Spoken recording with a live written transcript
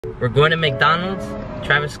We're going to McDonald's.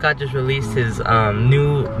 Travis Scott just released his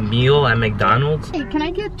new meal at McDonald's. Hey, can I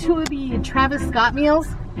get 2 of the Travis Scott meals?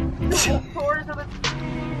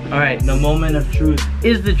 Alright, the moment of truth.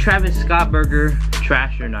 Is the Travis Scott burger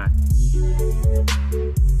trash or not?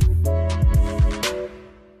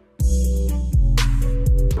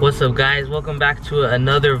 What's up guys? Welcome back to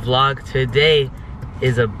another vlog. Today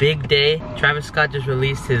is a big day. Travis Scott just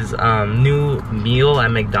released his new meal at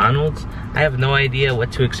McDonald's. I have no idea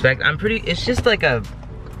what to expect. It's just like a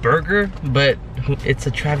burger, but it's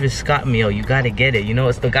a Travis Scott meal. You gotta get it. You know,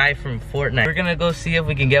 it's the guy from Fortnite. We're gonna go see if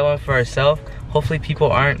we can get one for ourselves. Hopefully people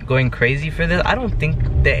aren't going crazy for this. I don't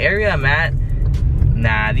think the area I'm at,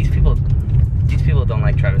 nah, these people don't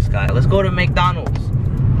like Travis Scott. Let's go to McDonald's.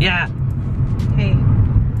 Yeah. Hey.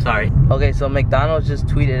 Sorry. Okay, so McDonald's just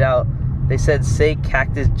tweeted out. They said, say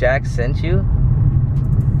Cactus Jack sent you.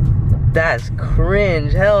 That's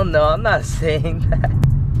cringe. Hell no, I'm not saying that.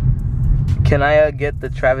 Can I get the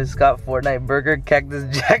Travis Scott Fortnite burger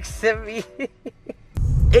Cactus Jack sent me?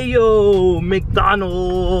 Hey yo,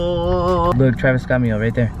 McDonald's. Look, Travis Scott meal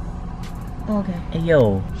right there. Okay. Hey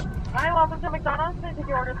yo. Hi, welcome to McDonald's. Can I take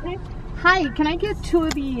your order, please? Hi, can I get 2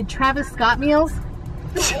 of the Travis Scott meals?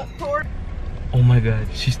 Oh my god,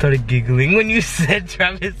 she started giggling when you said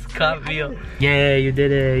Travis Scott meal. Yeah, you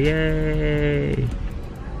did it, yay.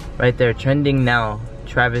 Right there, trending now,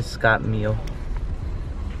 Travis Scott meal.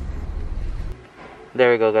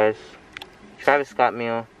 There we go guys, Travis Scott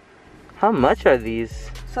meal. How much are these?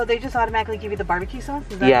 So they just automatically give you the barbecue sauce?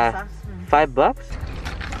 Is that Yeah, the sauce? $5?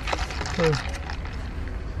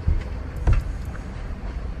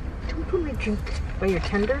 Don't put my drink by your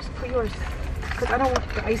tenders, put yours. Because I don't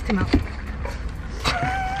want the ice to melt.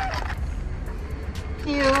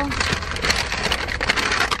 Ew.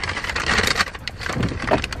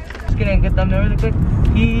 Just gonna get them there really quick.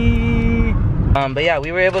 But yeah,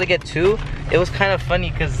 we were able to get 2. It was kind of funny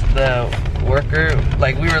because the worker,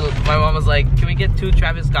 like my mom was like, can we get 2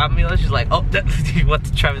 Travis Scott meals? She's like, oh, what's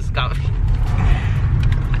Travis Scott meal?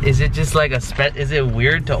 Is it just like is it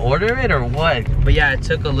weird to order it or what? But yeah, it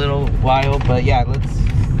took a little while, but yeah,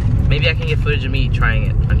 maybe I can get footage of me trying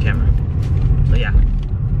it on camera. So yeah.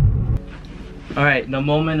 All right, the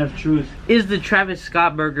moment of truth. Is the Travis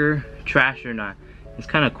Scott burger trash or not? It's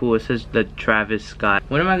kind of cool. It says the Travis Scott.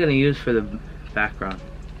 What am I gonna use for the background?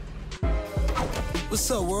 What's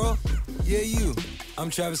up, world? Yeah, you. I'm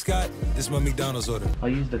Travis Scott. This is my McDonald's order. I'll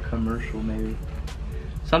use the commercial maybe.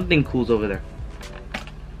 Something cool's over there.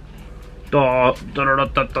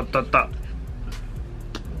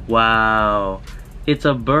 Wow. It's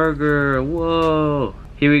a burger. Whoa.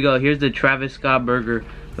 Here we go. Here's the Travis Scott burger.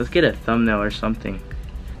 Let's get a thumbnail or something.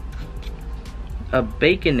 A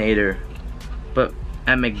Baconator, but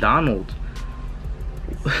at McDonald's.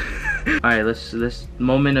 All right, let's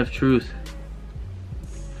moment of truth.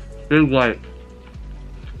 Here's what.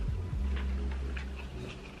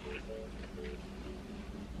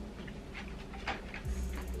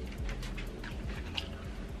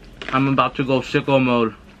 I'm about to go sicko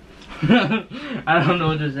mode. I don't know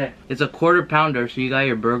what to say. It's a 1/4 pounder, so you got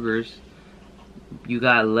your burgers. You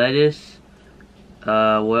got lettuce,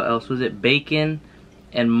 what else was it? Bacon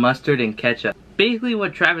and mustard and ketchup. Basically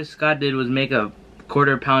what Travis Scott did was make a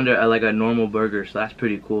 1/4 pounder like a normal burger, so that's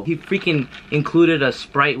pretty cool. He freaking included a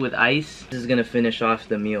Sprite with ice. This is gonna finish off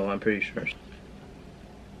the meal, I'm pretty sure.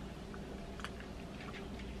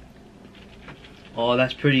 Oh,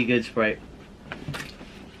 that's pretty good Sprite.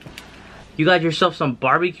 You got yourself some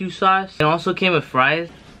barbecue sauce. It also came with fries.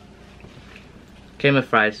 Came with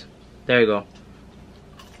fries. There you go.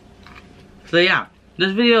 So yeah,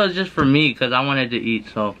 this video is just for me because I wanted to eat.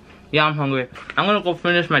 So yeah, I'm hungry. I'm gonna go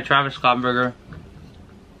finish my Travis Scott burger.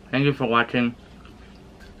 Thank you for watching.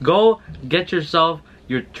 Go get yourself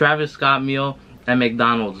your Travis Scott meal at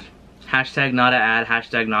McDonald's. Hashtag not an ad,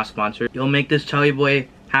 hashtag not sponsored. You'll make this Charlie boy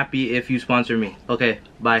happy if you sponsor me. Okay,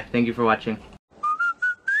 bye. Thank you for watching.